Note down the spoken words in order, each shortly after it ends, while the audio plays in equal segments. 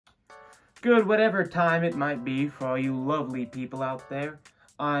Good whatever time it might be for all you lovely people out there.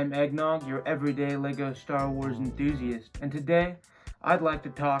 I'm Eggnog, your everyday LEGO Star Wars enthusiast, and today I'd like to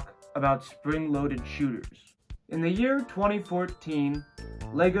talk about spring-loaded shooters. In the year 2014,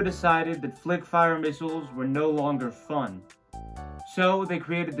 LEGO decided that flick-fire missiles were no longer fun. So they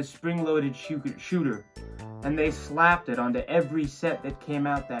created the spring-loaded shooter, and they slapped it onto every set that came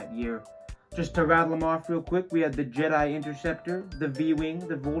out that year. Just to rattle them off real quick, we had the Jedi Interceptor, the V-Wing,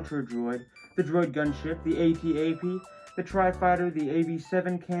 the Vulture Droid, the Droid Gunship, the AT-AP, the Tri-Fighter, the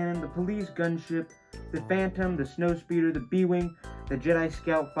AV-7 Cannon, the Police Gunship, the Phantom, the Snowspeeder, the B-Wing, the Jedi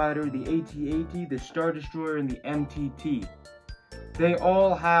Scout Fighter, the AT-AT, the Star Destroyer, and the MTT. They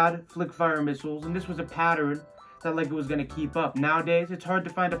all had flick-fire missiles, and this was a pattern that LEGO was going to keep up. Nowadays, it's hard to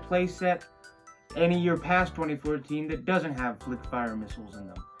find a playset any year past 2014 that doesn't have flick-fire missiles in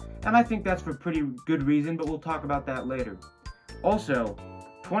them. And I think that's for pretty good reason, but we'll talk about that later. Also,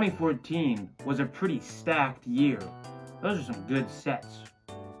 2014 was a pretty stacked year. Those are some good sets.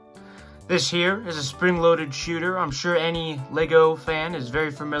 This here is a spring-loaded shooter. I'm sure any LEGO fan is very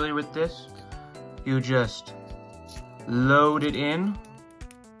familiar with this. You just load it in.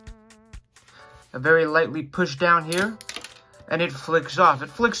 A very lightly push down here, and it flicks off. It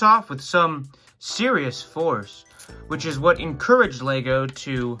flicks off with some serious force, which is what encouraged LEGO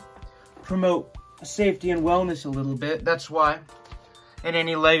to promote safety and wellness a little bit. That's why in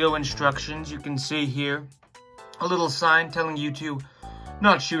any LEGO instructions you can see here a little sign telling you to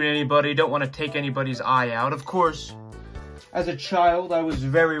not shoot anybody, don't want to take anybody's eye out. Of course, as a child I was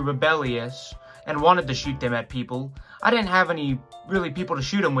very rebellious and wanted to shoot them at people. I didn't have any really people to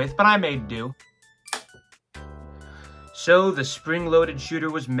shoot them with, but I made do. So the spring-loaded shooter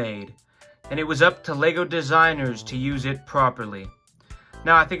was made, and it was up to LEGO designers to use it properly.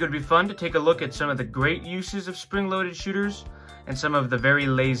 Now, I think it would be fun to take a look at some of the great uses of spring-loaded shooters and some of the very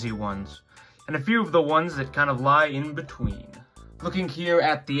lazy ones, and a few of the ones that kind of lie in between. Looking here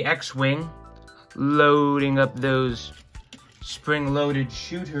at the X-Wing, loading up those spring-loaded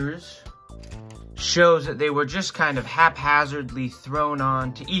shooters shows that they were just kind of haphazardly thrown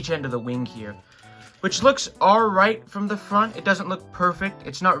on to each end of the wing here, which looks alright from the front. It doesn't look perfect.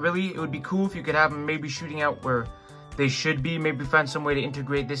 It's not really. It would be cool if you could have them maybe shooting out where they should be. Maybe find some way to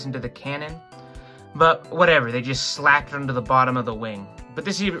integrate this into the cannon. But whatever, they just slacked onto the bottom of the wing. But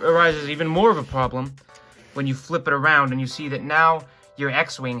this arises even more of a problem when you flip it around and you see that now your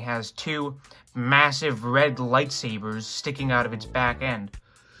X-Wing has two massive red lightsabers sticking out of its back end.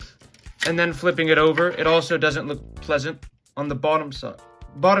 And then flipping it over, it also doesn't look pleasant on the bottom side.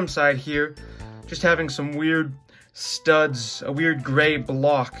 Bottom side here, just having some weird studs, a weird gray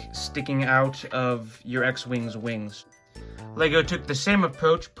block sticking out of your X-Wing's wings. LEGO took the same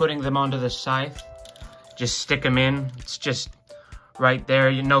approach, putting them onto the scythe. Just stick them in. It's just right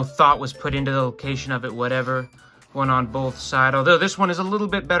there. No thought was put into the location of it, whatever. One on both sides. Although this one is a little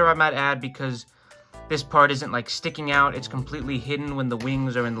bit better, I might add, because this part isn't like sticking out. It's completely hidden when the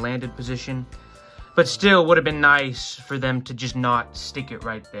wings are in landed position. But still, would have been nice for them to just not stick it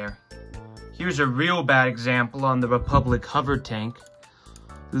right there. Here's a real bad example on the Republic hover tank.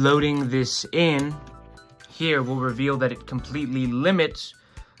 Loading this in here will reveal that it completely limits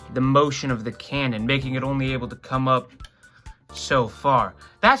the motion of the cannon, making it only able to come up so far.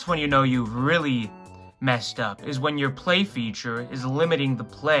 That's when you know you've really messed up, is when your play feature is limiting the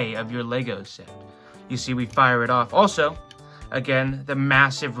play of your LEGO set. You see, we fire it off. Also, again, the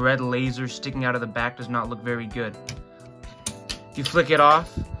massive red laser sticking out of the back does not look very good. You flick it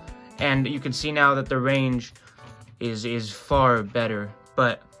off, and you can see now that the range is far better.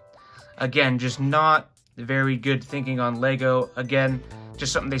 But again, just not very good thinking on LEGO. Again,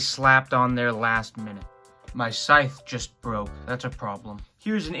 just something they slapped on there last minute. My scythe just broke. That's a problem.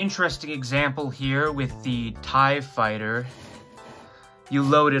 Here's an interesting example here with the TIE Fighter. You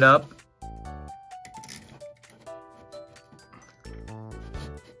load it up.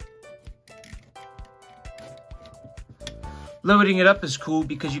 Loading it up is cool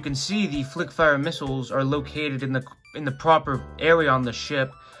because you can see the flick-fire missiles are located in the proper area on the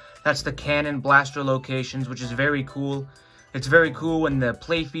ship. That's the cannon blaster locations, which is very cool. It's very cool when the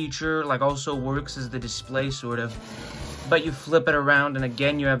play feature also works as the display sort of. But you flip it around and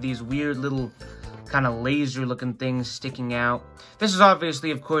again you have these weird little kind of laser looking things sticking out. This is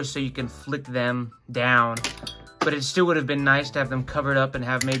obviously, of course, so you can flick them down. But it still would have been nice to have them covered up and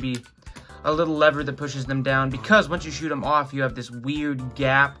have maybe a little lever that pushes them down, because once you shoot them off, you have this weird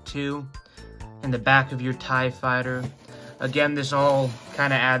gap, too, in the back of your TIE Fighter. Again, this all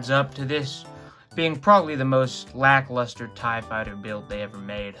kind of adds up to this being probably the most lackluster TIE Fighter build they ever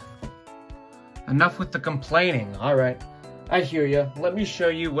made. Enough with the complaining. Alright, I hear ya. Let me show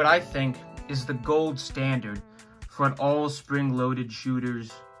you what I think is the gold standard for what all spring-loaded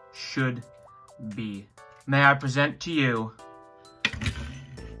shooters should be. May I present to you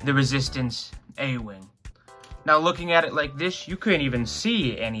the Resistance A-Wing. Now, looking at it like this, you couldn't even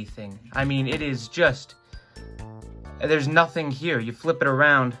see anything. I mean, it is just... there's nothing here. You flip it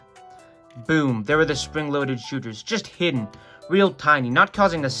around, boom, there are the spring-loaded shooters, just hidden, real tiny, not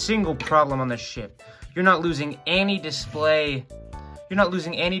causing a single problem on the ship. You're not losing any display... You're not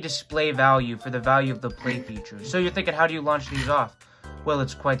losing any display value for the value of the play features. So you're thinking, how do you launch these off? Well,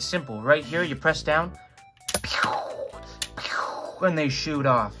 it's quite simple. Right here, you press down, and they shoot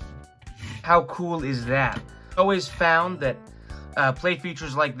off. How cool is that? Always found that play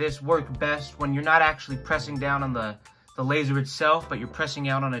features like this work best when you're not actually pressing down on the laser itself, but you're pressing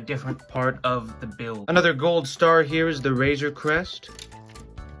out on a different part of the build. Another gold star here is the Razor Crest.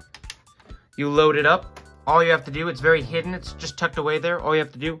 You load it up. All you have to do, it's very hidden, it's just tucked away there. All you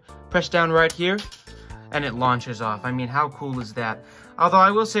have to do, press down right here, and it launches off. I mean, how cool is that? Although I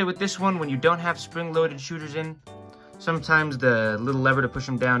will say with this one, when you don't have spring-loaded shooters in, sometimes the little lever to push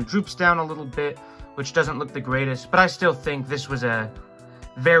them down droops down a little bit, which doesn't look the greatest. But I still think this was a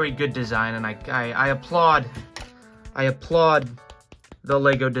very good design, and I applaud the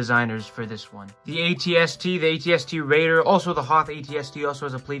LEGO designers for this one. The ATST Raider, also the Hoth ATST also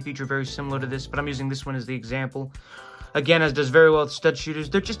has a play feature very similar to this, but I'm using this one as the example. Again, as does very well with stud shooters,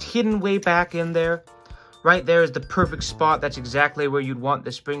 they're just hidden way back in there. Right there is the perfect spot. That's exactly where you'd want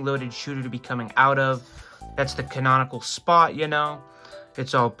the spring-loaded shooter to be coming out of. That's the canonical spot, you know.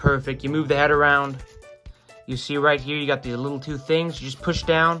 It's all perfect. You move the head around. You see right here, you got the little two things. You just push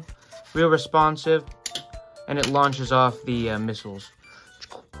down, real responsive, and it launches off the missiles.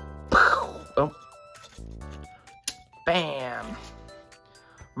 Oh. Bam!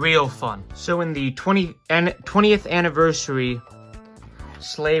 Real fun. So in the 20th anniversary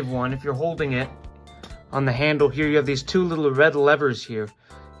Slave one, if you're holding it on the handle here, you have these two little red levers here,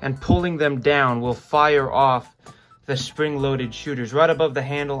 and pulling them down will fire off the spring-loaded shooters right above the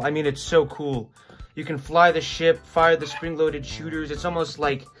handle. I mean, it's so cool. You can fly the ship, fire the spring-loaded shooters. It's almost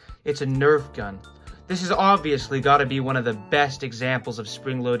like it's a Nerf gun. This has obviously got to be one of the best examples of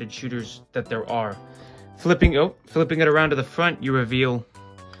spring-loaded shooters that there are. Flipping it around to the front, you reveal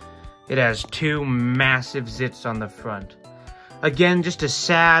it has two massive zits on the front. Again, just a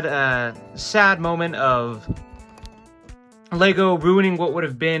sad moment of LEGO ruining what would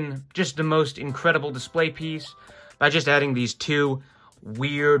have been just the most incredible display piece by just adding these two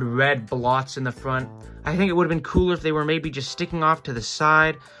weird red blots in the front. I think it would have been cooler if they were maybe just sticking off to the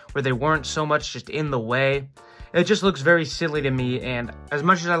side, where they weren't so much just in the way. It just looks very silly to me, and as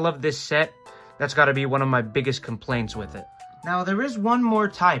much as I love this set, that's got to be one of my biggest complaints with it. Now, there is one more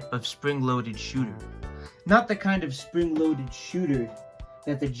type of spring-loaded shooter. Not the kind of spring-loaded shooter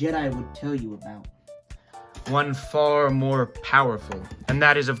that the Jedi would tell you about. One far more powerful, and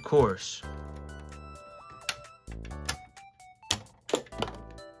that is, of course,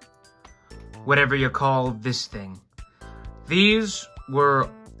 whatever you call this thing. These were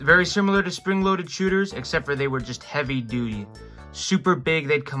very similar to spring-loaded shooters, except for they were just heavy-duty. Super big,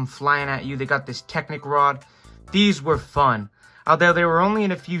 they'd come flying at you. They got this Technic rod. These were fun, although they were only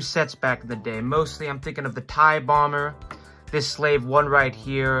in a few sets back in the day. Mostly, I'm thinking of the TIE Bomber, this Slave one right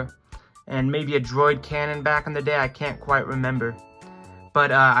here, and maybe a droid cannon back in the day. I can't quite remember.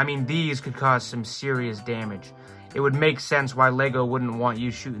 But, I mean, these could cause some serious damage. It would make sense why LEGO wouldn't want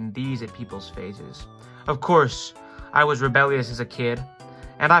you shooting these at people's faces. Of course, I was rebellious as a kid,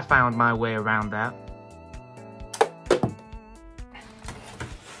 and I found my way around that.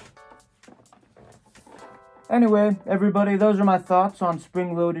 Anyway, everybody, those are my thoughts on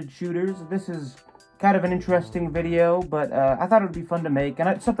spring-loaded shooters. This is kind of an interesting video, but I thought it would be fun to make, and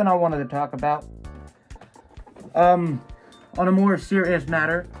it's something I wanted to talk about. On a more serious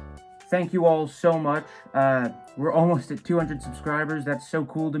matter, thank you all so much. We're almost at 200 subscribers. That's so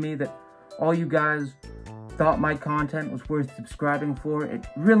cool to me that all you guys thought my content was worth subscribing for. It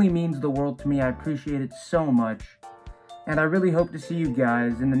really means the world to me. I appreciate it so much. And I really hope to see you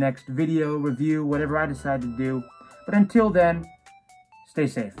guys in the next video, review, whatever I decide to do. But until then, stay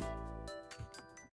safe.